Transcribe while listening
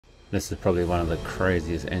This is probably one of the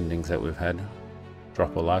craziest endings that we've had.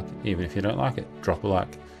 Drop a like, even if you don't like it, drop a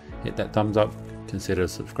like. Hit that thumbs up, consider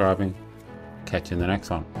subscribing. Catch you in the next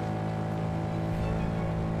one.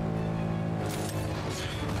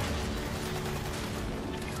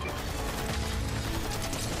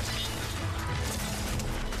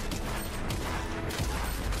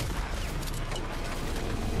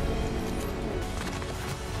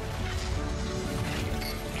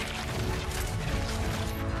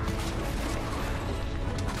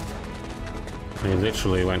 He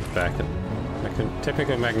literally went back and like a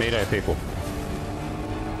typical Magneto people.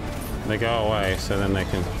 They go away so then they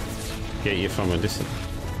can get you from a distance.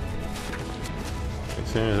 As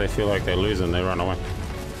soon as they feel like they're losing, they run away.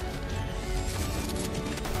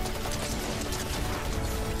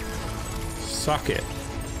 Suck it.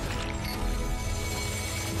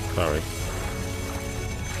 Sorry.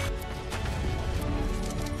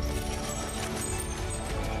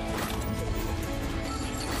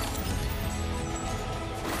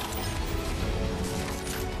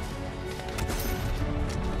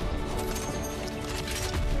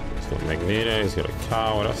 Magneto, he's got a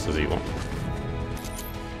car, what else does he want?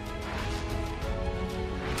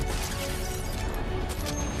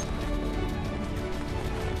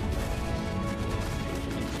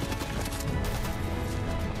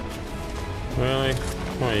 Really?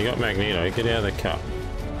 Oh, you got Magneto, get out of the car.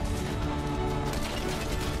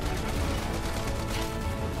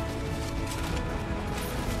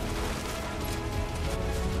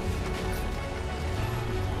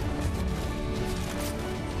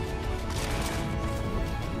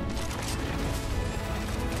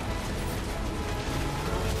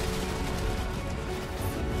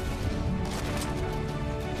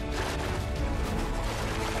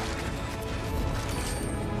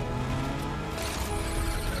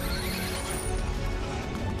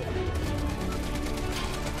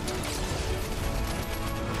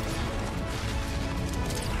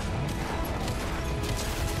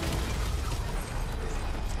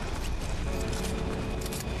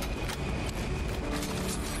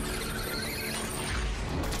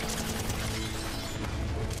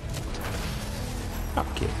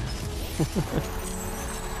 Fuck you.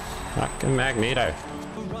 Fucking Magneto.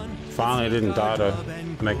 Finally didn't die to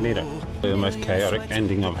Magneto. The most chaotic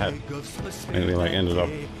ending I've had. And we like ended up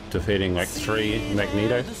defeating like 3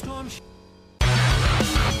 Magnetos.